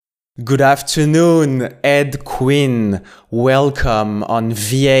Good afternoon, Ed Quinn. Welcome on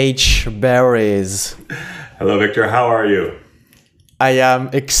VH Berries. Hello, Victor. How are you? I am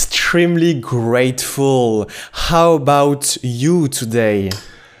extremely grateful. How about you today?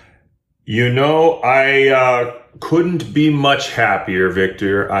 You know, I couldn't be much happier,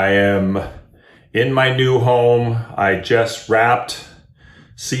 Victor. I am in my new home. I just wrapped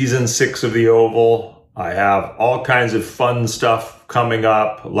season 6 of The Oval. I have all kinds of fun stuff coming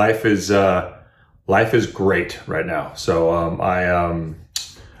up. Life is great right now. So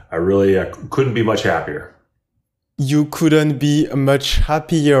I really couldn't be much happier. You couldn't be much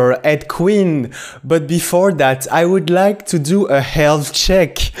happier, Ed Quinn. But before that, I would like to do a health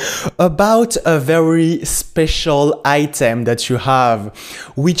check about a very special item that you have,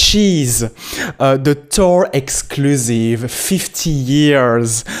 which is the Thor exclusive 50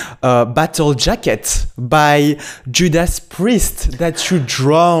 years battle jacket by Judas Priest that you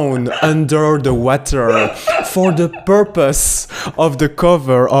drown under the water for the purpose of the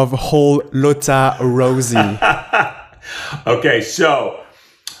cover of Whole Lotta Rosie. Okay, so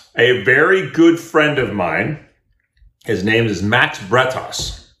a very good friend of mine, his name is Max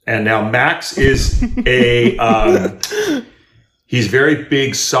Bretos. And now Max is he's a very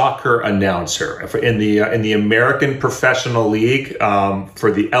big soccer announcer in the American Professional League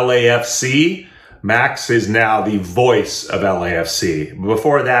for the LAFC. Max is now the voice of LAFC.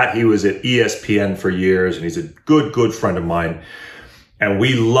 Before that, he was at ESPN for years, and he's a good friend of mine. And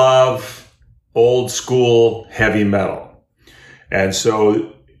we love old school heavy metal. And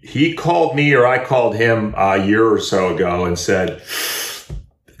so he called me, or I called him a year or so ago and said,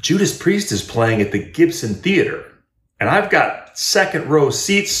 Judas Priest is playing at the Gibson Theater, and I've got second row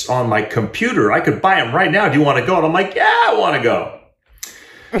seats on my computer. I could buy them right now. Do you want to go? And I'm like, yeah, I want to go.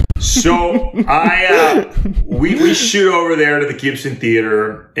 So we shoot over there to the Gibson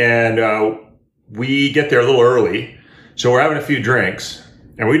Theater, and we get there a little early. So we're having a few drinks,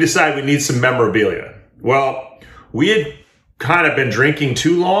 and we decide we need some memorabilia. Well, we had kind of been drinking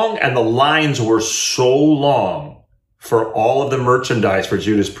too long, and the lines were so long for all of the merchandise for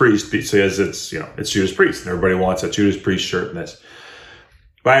Judas Priest because it's Judas Priest, and everybody wants a Judas Priest shirt and this.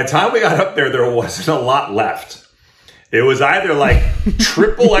 By the time we got up there wasn't a lot left. It was either like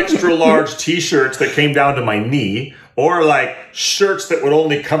triple extra large t-shirts that came down to my knee, or like shirts that would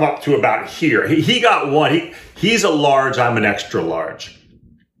only come up to about here. He got one. He's a large, I'm an extra large.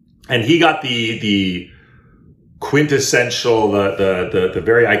 And he got the quintessential, the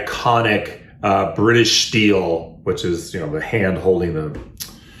very iconic British steel, which is, the hand holding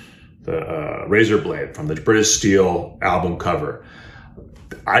the razor blade from the British Steel album cover.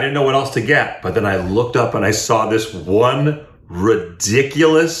 I didn't know what else to get, but then I looked up and I saw this one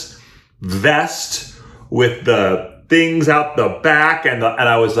ridiculous vest with the things out the back, and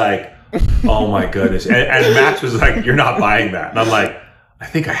I was like, oh my goodness. And Max was like, you're not buying that. And I'm like, I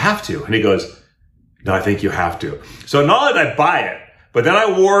think I have to. And he goes, no, I think you have to. So not only did I buy it, but then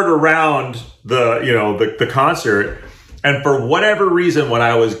I wore it around the concert. And for whatever reason, when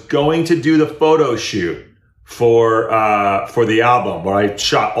I was going to do the photo shoot for the album, where I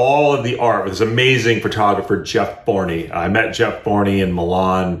shot all of the art with this amazing photographer, Jeff Borney. I met Jeff Borney in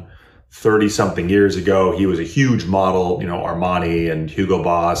Milan 30-something years ago. He was a huge model, Armani and Hugo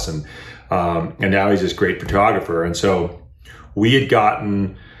Boss, and now he's this great photographer. And so we had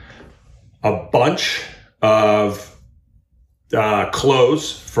gotten a bunch of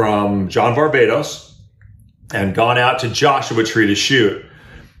clothes from John Barbados and gone out to Joshua Tree to shoot.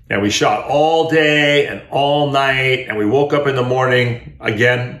 And we shot all day and all night, and we woke up in the morning,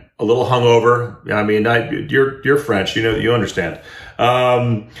 again, a little hungover. I mean, you're French, you understand.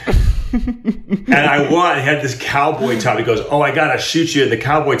 And I had this cowboy top. He goes, oh, I got to shoot you in the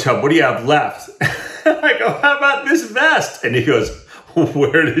cowboy top. What do you have left? I go, how about this vest? And he goes,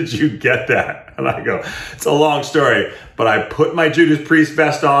 where did you get that? And I go, it's a long story, but I put my Judas Priest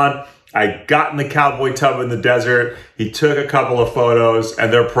vest on. I got in the cowboy tub in the desert. He took a couple of photos,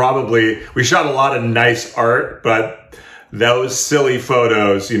 and we shot a lot of nice art, but those silly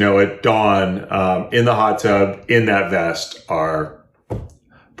photos, at dawn, in the hot tub, in that vest, are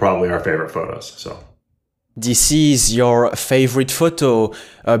probably our favorite photos. So this is your favorite photo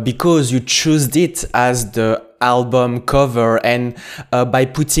because you chose it as the album cover, and by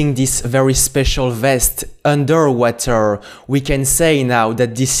putting this very special vest underwater, we can say now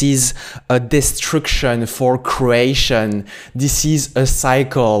that this is a destruction for creation. This is a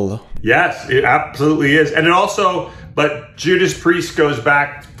cycle. Yes, it absolutely is. And it also, but Judas Priest goes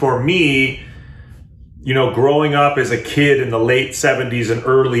back, for me, you know, growing up as a kid in the late 70s and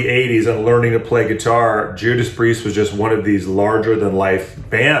early 80s and learning to play guitar, Judas Priest was just one of these larger than life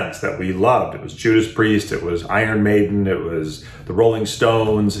bands that we loved. It was Judas Priest, it was Iron Maiden, it was the Rolling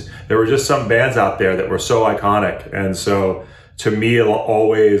Stones. There were just some bands out there that were so iconic. And so to me, it'll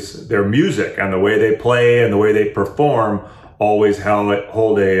always, their music and the way they play and the way they perform always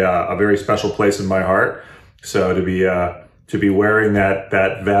hold a very special place in my heart. So to be wearing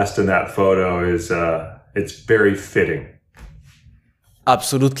that vest in that photo is it's very fitting.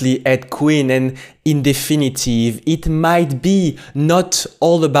 Absolutely, Ed Quinn, and in definitive, it might be not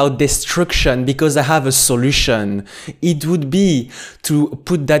all about destruction because I have a solution. It would be to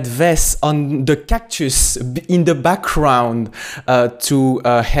put that vest on the cactus in the background to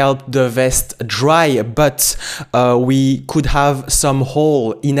help the vest dry, but we could have some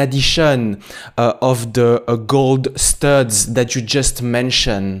hole in addition of the gold studs that you just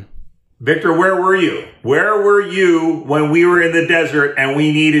mentioned. Victor, where were you? Where were you when we were in the desert and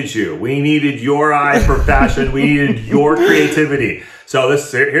we needed you? We needed your eye for fashion. We needed your creativity. So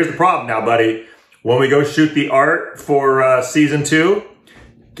here's the problem now, buddy. When we go shoot the art for season 2,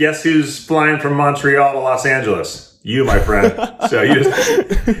 guess who's flying from Montreal to Los Angeles? You, my friend. So you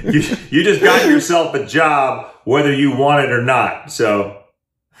just got yourself a job whether you want it or not. So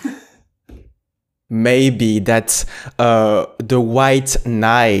maybe that the white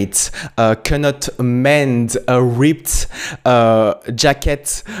knight cannot mend a ripped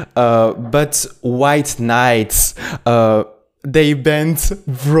jacket, but white knights, they bend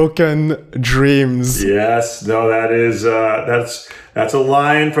broken dreams. Yes, no, that is that's a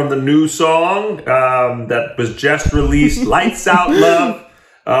line from the new song that was just released, "Lights Out Love."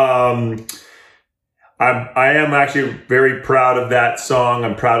 I am actually very proud of that song.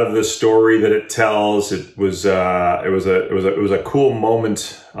 I'm proud of the story that it tells. It was a cool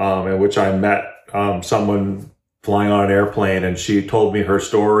moment in which I met someone flying on an airplane, and she told me her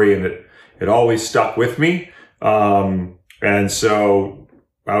story, and it always stuck with me. And so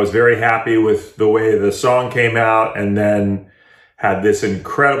I was very happy with the way the song came out, and then had this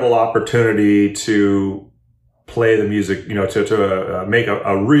incredible opportunity to play the music, you know, to make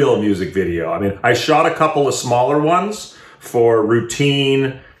a real music video. I mean, I shot a couple of smaller ones for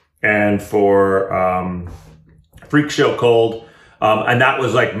Routine and for Freak Show Cold. And that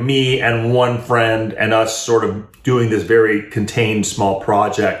was like me and one friend and us sort of doing this very contained small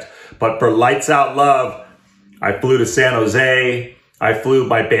project. But for Lights Out Love, I flew to San Jose. I flew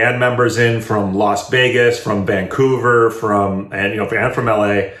my band members in from Las Vegas, from Vancouver, from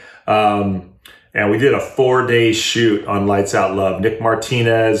LA. And we did a 4-day shoot on Lights Out Love. Nick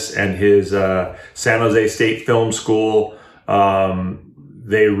Martinez and his San Jose State Film School,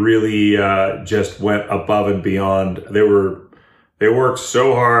 they really just went above and beyond. They worked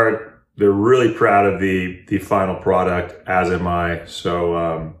so hard. They're really proud of the final product, as am I.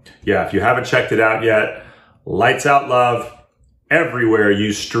 So yeah, if you haven't checked it out yet, Lights Out Love, everywhere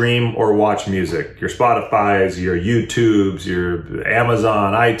you stream or watch music. Your Spotify's, your YouTube's, your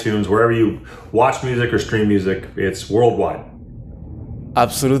Amazon, iTunes, wherever you watch music or stream music, it's worldwide.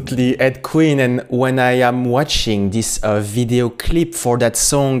 Absolutely, Ed Quinn. And when I am watching this video clip for that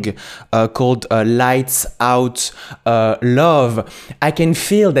song called Lights Out Love, I can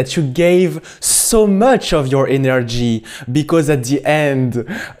feel that you gave so much of your energy, because at the end,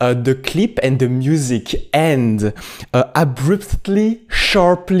 the clip and the music end abruptly,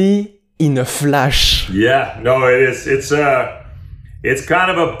 sharply, in a flash. Yeah, no, it is. It's kind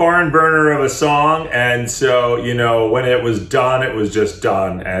of a barn burner of a song, and so, you know, when it was done, it was just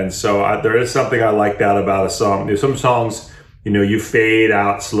done. And so there is something I like that about a song. Some songs, you know, you fade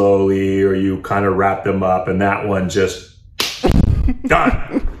out slowly or you kind of wrap them up, and that one just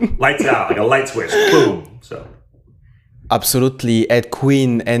done. Lights out, like a light switch, boom. So absolutely, Ed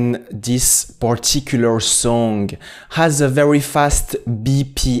Quinn, and this particular song has a very fast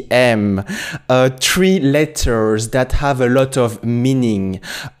BPM, 3 letters that have a lot of meaning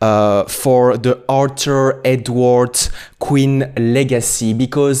for the Arthur Edward Quinn legacy,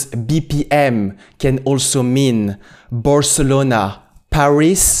 because BPM can also mean Barcelona,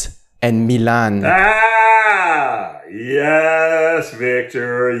 Paris, and Milan. Ah, yes,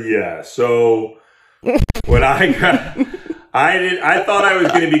 Victor, yes. So when I thought I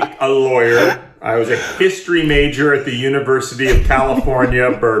was going to be a lawyer. I was a history major at the University of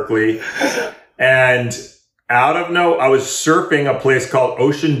California, Berkeley. And I was surfing a place called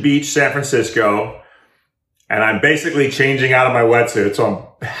Ocean Beach, San Francisco. And I'm basically changing out of my wetsuit. So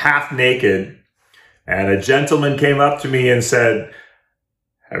I'm half naked. And a gentleman came up to me and said,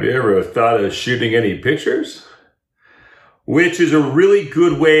 "Have you ever thought of shooting any pictures?" Which is a really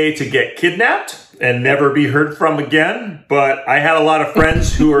good way to get kidnapped. and never be heard from again. But I had a lot of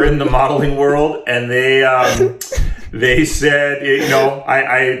friends who are in the modeling world, and they said, you know,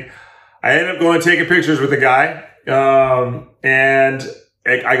 I ended up going and taking pictures with a guy, and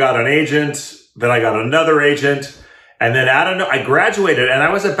I got an agent. Then I got another agent, and then I graduated, and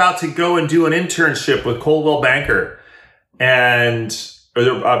I was about to go and do an internship with Coldwell Banker, and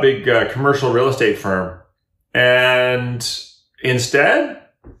a big commercial real estate firm. And instead,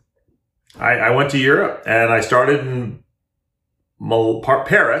 I went to Europe, and I started in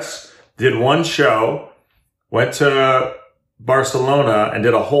Paris, did one show, went to Barcelona and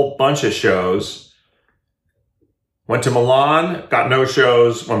did a whole bunch of shows, went to Milan, got no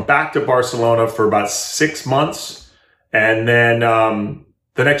shows, went back to Barcelona for about 6 months. And then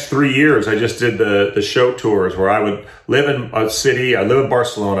the next 3 years, I just did the show tours where I would live in a city. I live in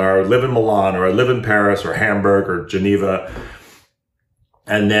Barcelona, or I live in Milan, or I live in Paris, or Hamburg, or Geneva.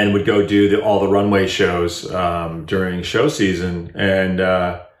 And then would go do all the runway shows during show season. And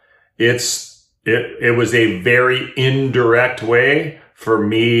it was a very indirect way for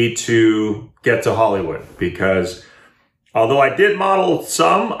me to get to Hollywood, because although I did model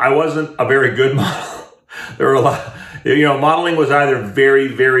some, I wasn't a very good model. There were a lot, you know, modeling was either very,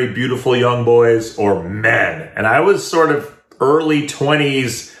 very beautiful young boys or men. And I was sort of early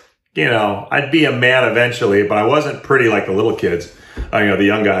 20s, you know, I'd be a man eventually, but I wasn't pretty like the little kids, you know, the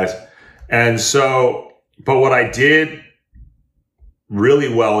young guys. And so, but what I did really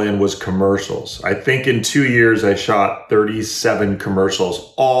well in was commercials. I think in 2 years, I shot 37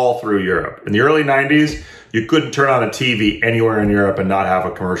 commercials all through Europe. In the early 90s, you couldn't turn on a TV anywhere in Europe and not have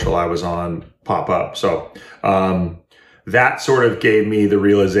a commercial I was on pop up. So that sort of gave me the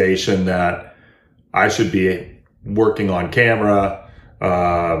realization that I should be working on camera.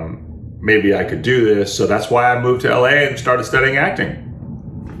 Maybe I could do this. So that's why I moved to LA and started studying acting.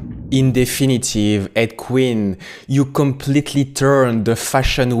 In definitive, Ed Quinn, you completely turned the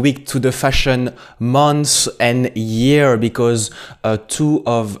fashion week to the fashion month and year, because two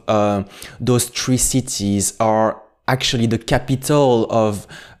of those three cities are actually the capital of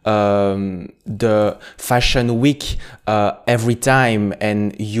the fashion week every time,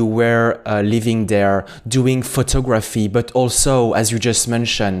 and you were living there doing photography, but also, as you just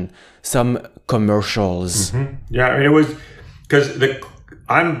mentioned, some commercials. Mm-hmm. Yeah, I mean, it was because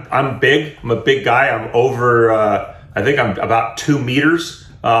I'm big. I'm a big guy. I'm over, I think I'm about 2 meters,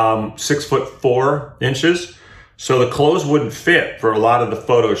 6'4" So the clothes wouldn't fit for a lot of the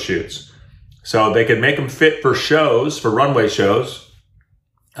photo shoots. So they could make them fit for shows, for runway shows.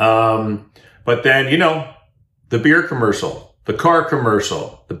 But then, you know, the beer commercial, the car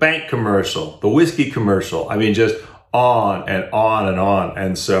commercial, the bank commercial, the whiskey commercial. I mean, just on and on and on.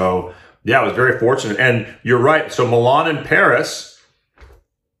 And so, yeah, I was very fortunate. And you're right. So Milan and Paris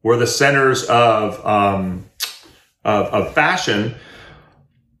were the centers of fashion.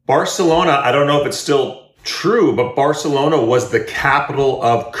 Barcelona, I don't know if it's still true, but Barcelona was the capital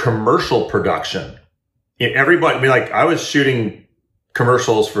of commercial production. Everybody, I mean, like, I was shooting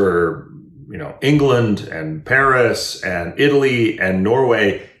commercials for, you know, England and Paris and Italy and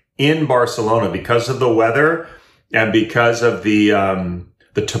Norway in Barcelona because of the weather and because of the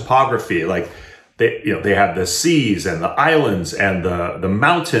topography. Like, they have the seas and the islands and the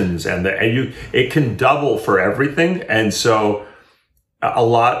mountains it can double for everything. And so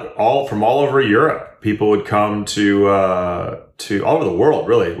from all over Europe, people would come to all over the world,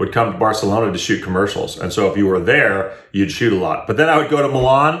 really, would come to Barcelona to shoot commercials. And so if you were there, you'd shoot a lot. But then I would go to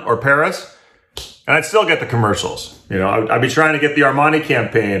Milan or Paris, and I'd still get the commercials. You know, I'd be trying to get the Armani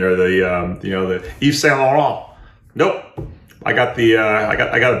campaign or the Yves Saint Laurent. Nope. I got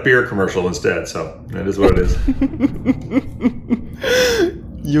a beer commercial instead, so that is what it is.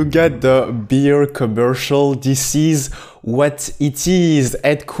 You get the beer commercial. This is what it is,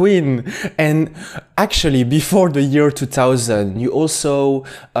 Ed Quinn. And actually, before the year 2000, you also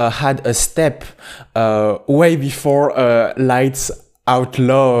had a step way before Lights Out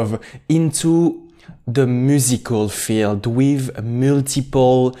Love into the musical field with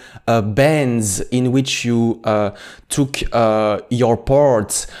multiple bands in which you took your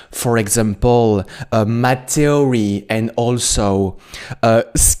parts. For example, Mateori and also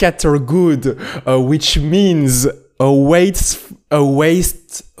Scattergood, which means a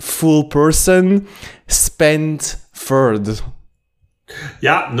wasteful person spent third.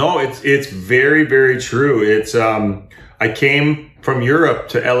 Yeah, no, it's very, very true. It's I came from Europe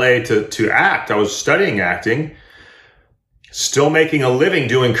to LA to act. I was studying acting, still making a living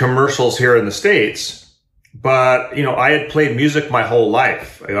doing commercials here in the States. But, you know, I had played music my whole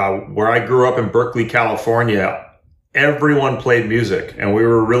life. Where I grew up in Berkeley, California, everyone played music. And we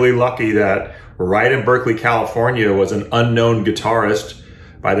were really lucky that right in Berkeley, California, was an unknown guitarist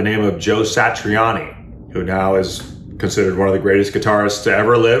by the name of Joe Satriani, who now is considered one of the greatest guitarists to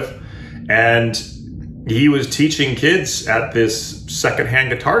ever live. And he was teaching kids at this secondhand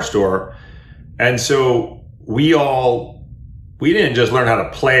guitar store. And so we didn't just learn how to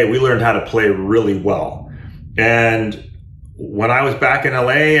play, we learned how to play really well. And when I was back in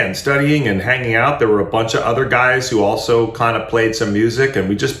LA and studying and hanging out, there were a bunch of other guys who also kind of played some music, and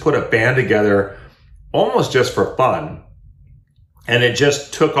we just put a band together almost just for fun. And it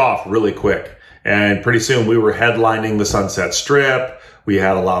just took off really quick. And pretty soon we were headlining the Sunset Strip. We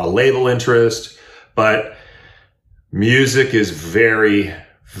had a lot of label interest, but music is very,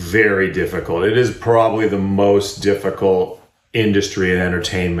 very difficult. It is probably the most difficult industry in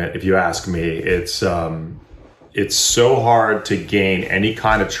entertainment, if you ask me. It's so hard to gain any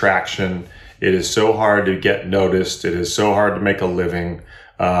kind of traction. It is so hard to get noticed. It is so hard to make a living.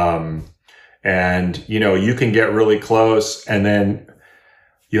 And you can get really close, and then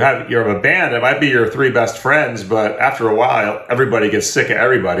you have a band. It might be your three best friends, but after a while, everybody gets sick of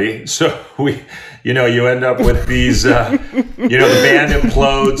everybody. So you end up with these, the band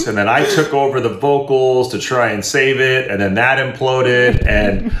implodes, and then I took over the vocals to try and save it, and then that imploded,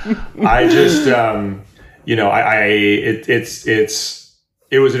 and I just,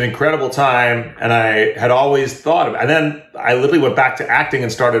 it was an incredible time, and I had always thought of it. And then I literally went back to acting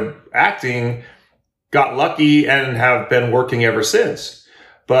and started acting, got lucky, and have been working ever since.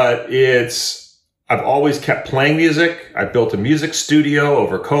 But I've always kept playing music. I built a music studio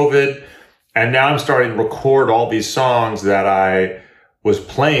over COVID, and now I'm starting to record all these songs that I was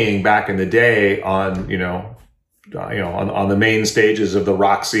playing back in the day on the main stages of the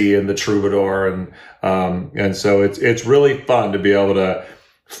Roxy and the Troubadour, and so it's really fun to be able to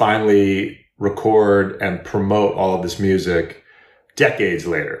finally record and promote all of this music decades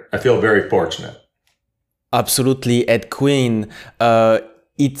later. I feel very fortunate. Absolutely, Ed Quinn.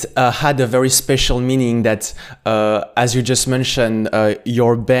 It had a very special meaning that, as you just mentioned,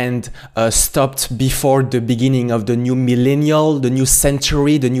 your band stopped before the beginning of the new millennial, the new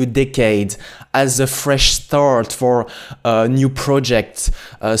century, the new decade, as a fresh start for new projects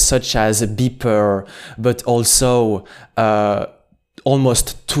such as Beeper, but also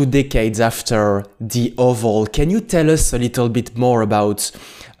almost 2 decades after The Oval. Can you tell us a little bit more about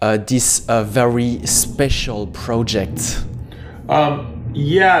this very special project?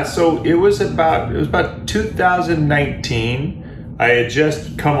 Yeah, so it was about 2019. I had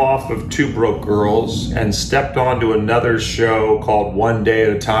just come off of Two Broke Girls and stepped onto another show called One Day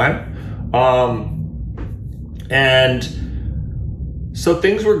at a Time. And so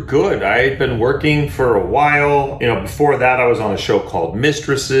things were good. I had been working for a while. Before that I was on a show called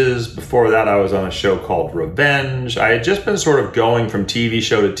Mistresses. Before that I was on a show called Revenge. I had just been sort of going from TV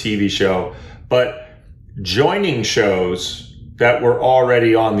show to TV show, but joining shows that were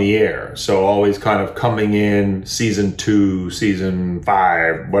already on the air. So always kind of coming in season 2, season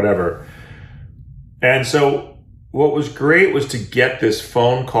 5, whatever. And so what was great was to get this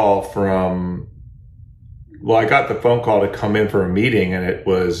phone call I got the phone call to come in for a meeting, and it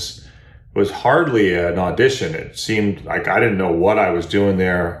was hardly an audition. It seemed like I didn't know what I was doing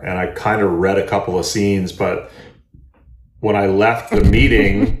there, and I kind of read a couple of scenes, but when I left the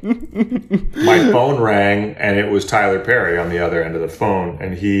meeting, my phone rang, and it was Tyler Perry on the other end of the phone.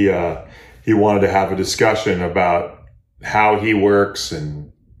 And he wanted to have a discussion about how he works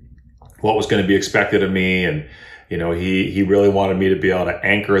and what was going to be expected of me. And, he really wanted me to be able to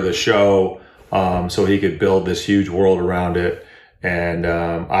anchor the show, so he could build this huge world around it. And,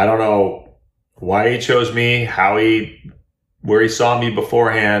 I don't know why he chose me, where he saw me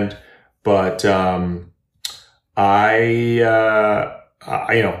beforehand, but,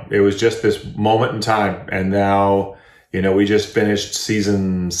 it was just this moment in time. And now, we just finished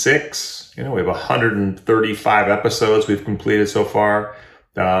season 6. We have 135 episodes we've completed so far.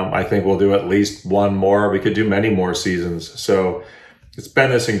 I think we'll do at least one more. We could do many more seasons. So it's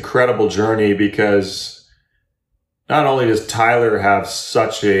been this incredible journey, because not only does Tyler have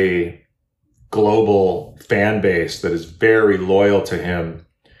such a global fan base that is very loyal to him,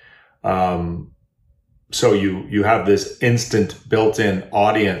 so you have this instant built-in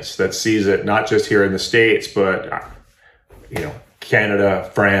audience that sees it, not just here in the States, but, Canada,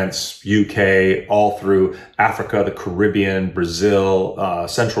 France, UK, all through Africa, the Caribbean, Brazil,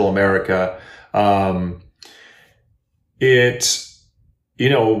 Central America. During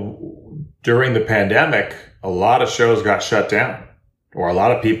the pandemic, a lot of shows got shut down, or a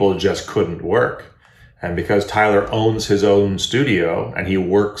lot of people just couldn't work. And because Tyler owns his own studio and he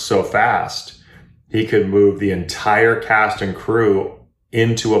works so fast, he could move the entire cast and crew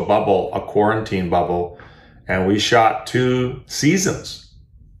into a bubble, a quarantine bubble, and we shot 2 seasons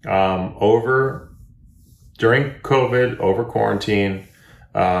over during COVID, over quarantine,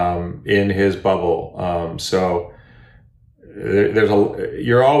 in his bubble. So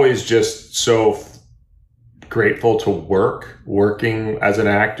you're always just so grateful to working as an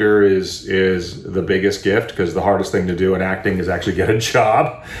actor is the biggest gift, because the hardest thing to do in acting is actually get a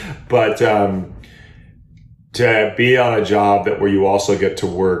job. But to be on a job where you also get to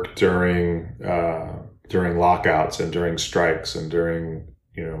work during lockouts and during strikes and during,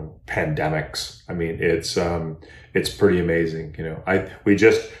 pandemics. I mean, it's pretty amazing.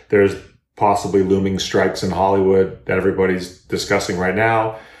 There's possibly looming strikes in Hollywood that everybody's discussing right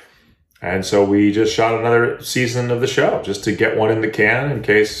now. And so we just shot another season of the show just to get one in the can in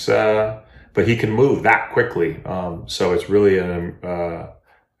case, but he can move that quickly. So it's really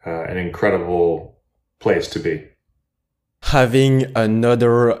an incredible place to be. Having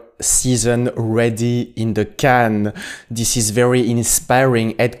another season ready in the can, this is very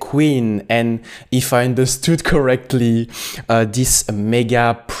inspiring, Ed Quinn. And if I understood correctly, this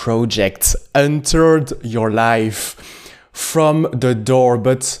mega project entered your life from the door,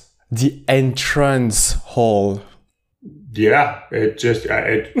 but the entrance hall. Yeah, it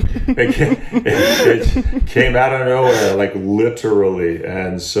came out of nowhere, like literally,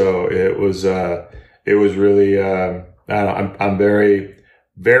 and so it was really. I'm very,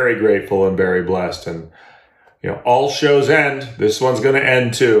 very grateful and very blessed, and all shows end. This one's going to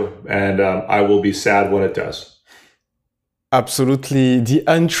end too, and I will be sad when it does. Absolutely. The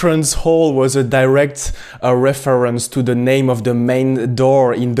entrance hall was a direct reference to the name of the main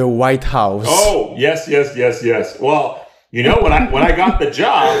door in the White House. Oh, yes. Well, when I got the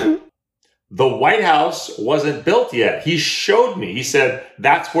job, the White House wasn't built yet. He showed me. He said,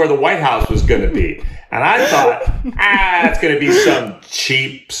 that's where the White House was going to be. And I thought, it's going to be some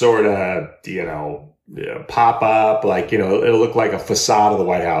cheap sort of, pop up, like, it'll look like a facade of the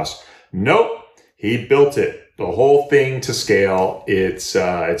White House. Nope. He built it. The whole thing to scale. It's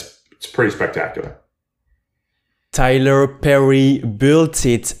pretty spectacular. Tyler Perry built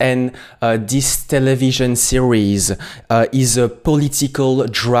it, and this television series is a political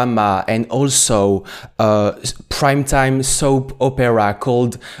drama and also a primetime soap opera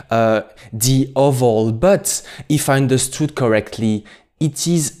called The Oval. But if I understood correctly, it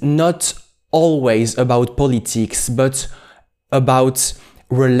is not always about politics, but about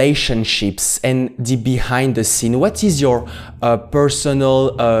relationships and the behind the scene. What is your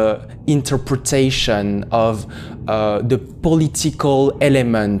personal interpretation of the political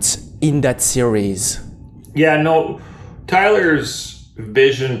element in that series? Yeah, no, Tyler's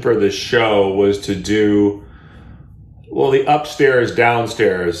vision for the show was to do, well, the upstairs,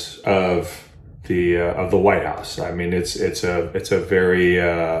 downstairs of the White House. I mean, it's a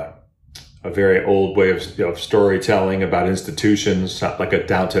very old way of storytelling about institutions, not like a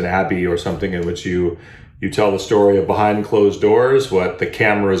Downton Abbey or something, in which you tell the story of behind closed doors, what the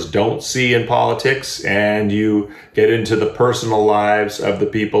cameras don't see in politics, and you get into the personal lives of the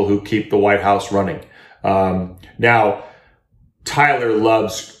people who keep the White House running. Now, Tyler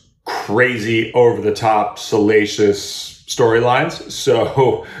loves crazy, over-the-top, salacious storylines.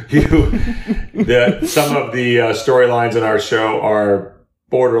 So some of the storylines in our show are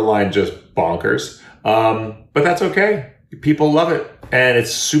borderline just bonkers. But that's okay. People love it. And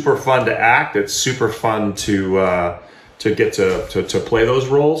it's super fun to act. It's super fun to get to play those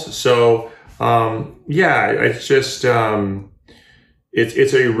roles. So, it's just,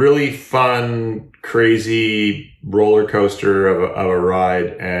 it's a really fun, crazy roller coaster of a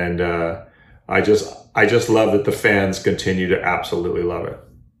ride. And, I just love that the fans continue to absolutely love it.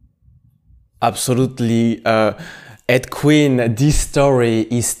 Absolutely. Ed Quinn, this story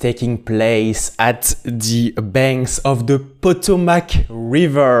is taking place at the banks of the Potomac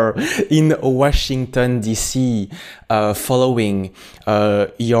River in Washington, D.C., following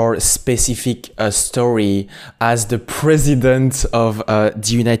your specific story as the President of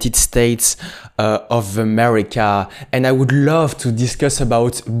the United States of America. And I would love to discuss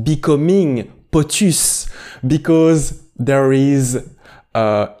about becoming POTUS, because there is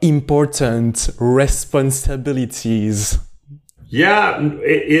important responsibilities. Yeah,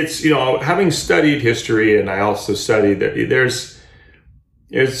 it's, having studied history, and I also studied that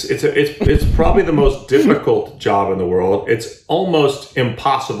it's probably the most difficult job in the world. It's almost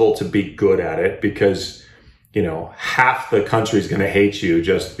impossible to be good at it, because, half the country's going to hate you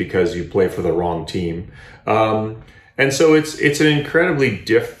just because you play for the wrong team. And so it's an incredibly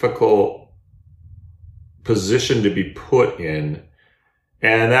difficult position to be put in.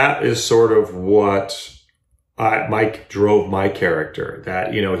 And that is sort of what Mike drove my character,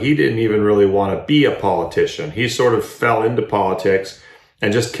 that, you know, he didn't even really want to be a politician. He sort of fell into politics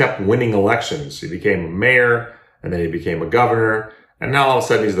and just kept winning elections. He became a mayor, and then he became a governor, and now all of a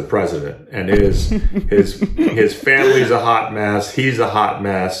sudden he's the president. And his family's a hot mess. He's a hot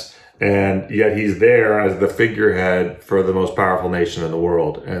mess, and yet he's there as the figurehead for the most powerful nation in the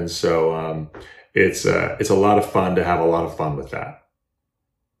world. And so it's a lot of fun to have a lot of fun with that.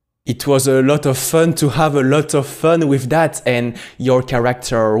 It was a lot of fun to have a lot of fun with that, and your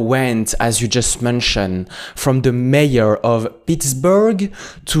character went, as you just mentioned, from the mayor of Pittsburgh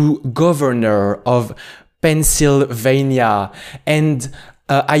to governor of Pennsylvania. And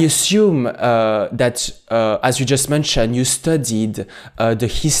I assume that, as you just mentioned, you studied the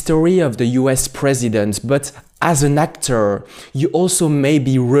history of the US president, but as an actor, you also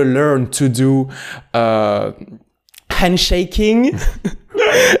maybe relearned to do handshaking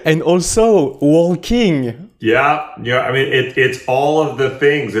and also walking. Yeah. I mean, it's all of the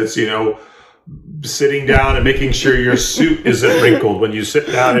things. It's, you know, sitting down and making sure your suit isn't wrinkled when you sit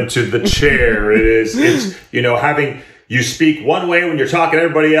down into the chair. It's, you know, you speak one way when you're talking to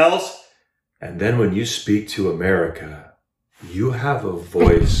everybody else. And then when you speak to America, you have a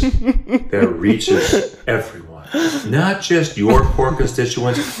voice that reaches everyone, not just your core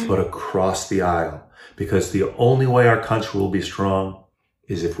constituents, but across the aisle. Because the only way our country will be strong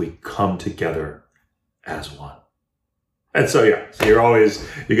is if we come together as one. And so, yeah, so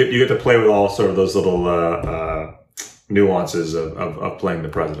you get to play with all sort of those little nuances of playing the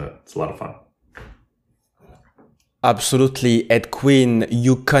president. It's a lot of fun. Absolutely, Ed Quinn,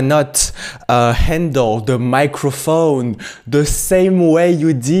 you cannot handle the microphone the same way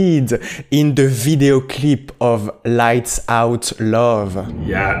you did in the video clip of Lights Out Love.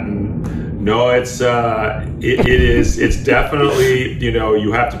 Yeah, no, it's definitely, you know,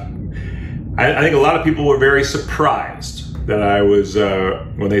 you have to, I think a lot of people were very surprised that I was,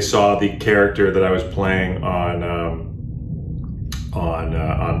 when they saw the character that I was playing on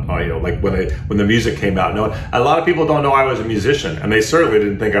you know, like when the music came out. No, a lot of people don't know I was a musician, and they certainly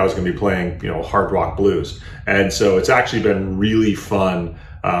didn't think I was going to be playing, you know, hard rock blues. And so it's actually been really fun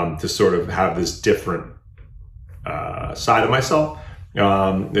to sort of have this different side of myself,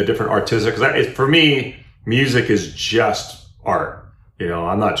 the different artistic. Because for me, music is just art. You know,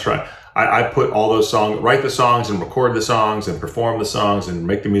 I'm not trying. I put all those songs, write the songs, and record the songs, and perform the songs, and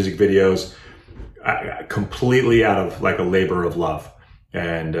make the music videos completely out of like a labor of love.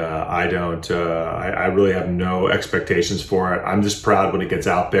 And I really have no expectations for it. I'm just proud when it gets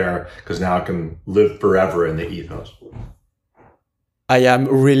out there, because now it can live forever in the ethos. I am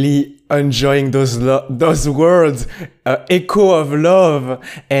really enjoying those words, echo of love.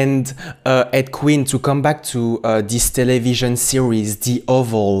 And Ed Quinn, to come back to this television series, The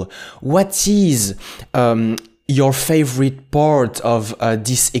Oval, what is your favorite part of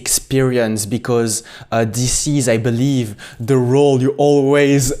this experience? Because this is, I believe, the role you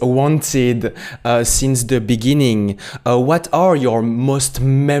always wanted since the beginning. What are your most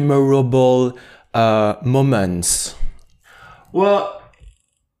memorable moments? Well,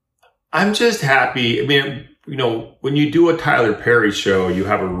 I'm just happy. I mean, you know, when you do a Tyler Perry show, you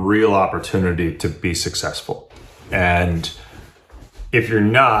have a real opportunity to be successful. And if you're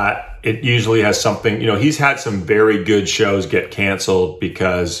not, it usually has something, you know, he's had some very good shows get canceled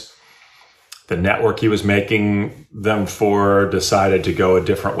because the network he was making them for decided to go a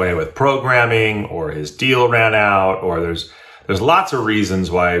different way with programming, or his deal ran out, or there's lots of reasons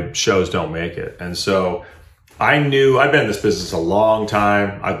why shows don't make it. And so I knew, I've been in this business a long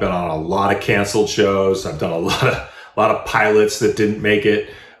time. I've been on a lot of canceled shows. I've done a lot of pilots that didn't make it.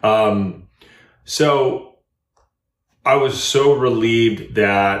 So I was so relieved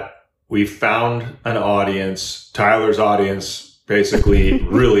that we found an audience. Tyler's audience basically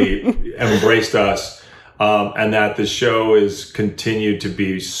really embraced us, and that the show is continued to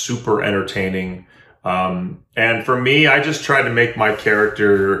be super entertaining. And for me, I just tried to make my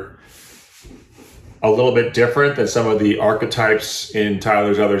character a little bit different than some of the archetypes in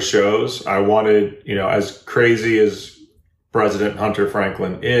Tyler's other shows. I wanted, you know, as crazy as President Hunter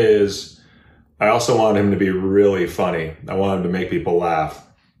Franklin is, I also wanted him to be really funny. I wanted him to make people laugh.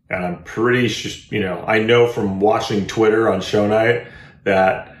 And I'm pretty sure, you know, I know from watching Twitter on show night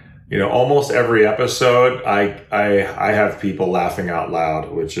that, you know, almost every episode, I have people laughing out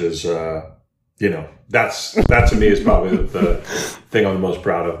loud, which is, you know, that to me is probably the thing I'm the most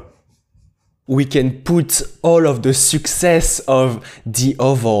proud of. We can put all of the success of The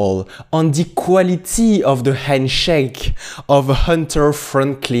Oval on the quality of the handshake of Hunter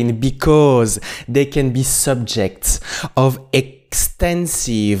Franklin, because they can be subjects of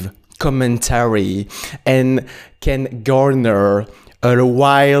extensive commentary and can garner a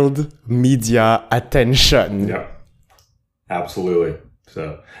wild media attention. Yeah, absolutely.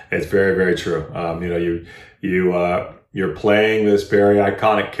 So it's very, very true. You're playing this very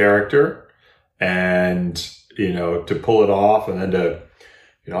iconic character, and to pull it off, and then to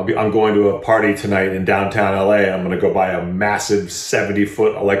I'm going to a party tonight in downtown LA. I'm going to go buy a massive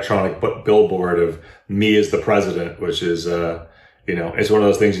 70-foot electronic billboard of me as the president, which is, it's one of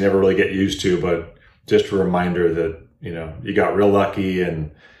those things you never really get used to, but just a reminder that, you got real lucky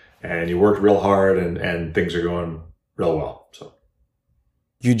and you worked real hard and things are going real well. So.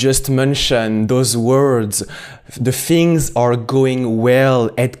 You just mentioned those words. The things are going well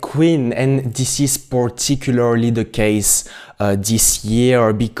at Quinn, and this is particularly the case this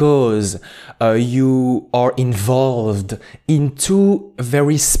year because you are involved in two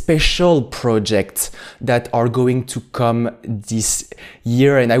very special projects that are going to come this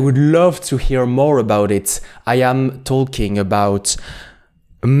year, and I would love to hear more about it. I am talking about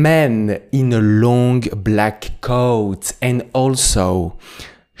Men in a Long Black Coat and also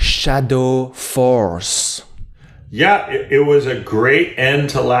Shadow Force. Yeah, it was a great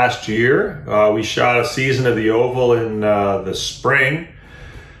end to last year. We shot a season of The Oval in the spring.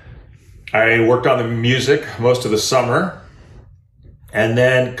 I worked on the music most of the summer. And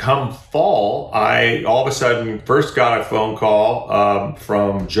then come fall, I all of a sudden first got a phone call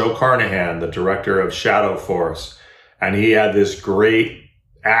from Joe Carnahan, the director of Shadow Force. And he had this great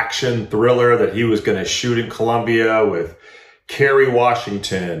action thriller that he was going to shoot in Colombia with Kerry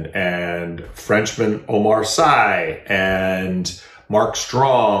Washington and Frenchman Omar Sy and Mark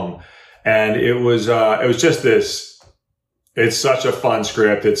Strong. And it was just this, it's such a fun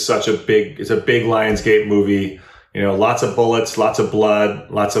script. It's a big Lionsgate movie, lots of bullets, lots of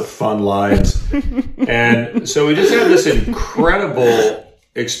blood, lots of fun lines. And so we just had this incredible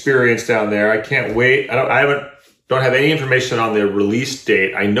experience down there. I can't wait. I don't have any information on their release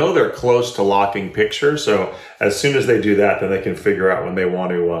date. I know they're close to locking pictures, so as soon as they do that, then they can figure out when they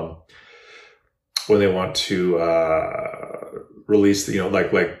want to release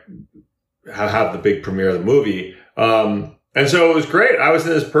have the big premiere of the movie. And so it was great. I was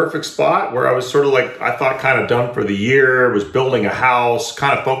in this perfect spot where I was sort of I thought kind of done for the year, was building a house,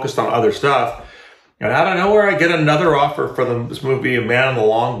 kind of focused on other stuff. And out of nowhere, I get another offer for this movie, A Man in the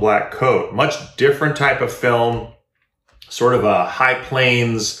Long Black Coat. Much different type of film. Sort of a high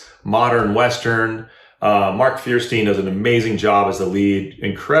plains, modern Western. Mark Fierstein does an amazing job as the lead.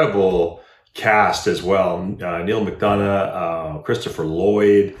 Incredible cast as well. Neil McDonough, Christopher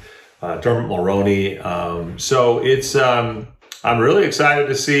Lloyd, Dermot Mulroney. So it's, I'm really excited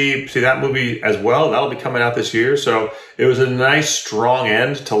to see that movie as well. That'll be coming out this year. So it was a nice, strong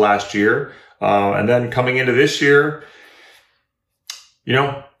end to last year. And then coming into this year,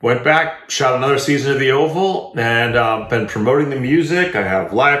 went back, shot another season of The Oval, and been promoting the music. I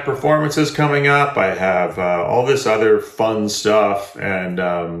have live performances coming up. I have all this other fun stuff, and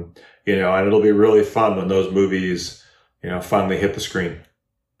and it'll be really fun when those movies, finally hit the screen.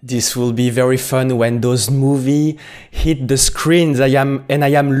 This will be very fun when those movies hit the screens. I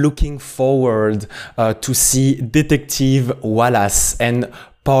am looking forward to see Detective Wallace and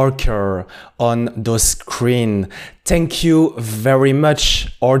Parker on the screen. Thank you very much,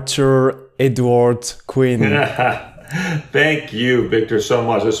 Arthur Edward Quinn. Thank you, Victor, so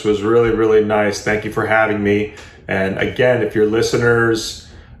much. This was really, really nice. Thank you for having me. And again, if your listeners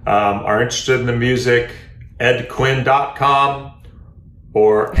are interested in the music, edquinn.com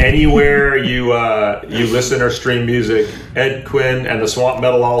or anywhere you listen or stream music, Ed Quinn and the Swamp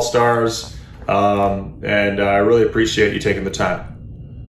Metal All-Stars. And I really appreciate you taking the time.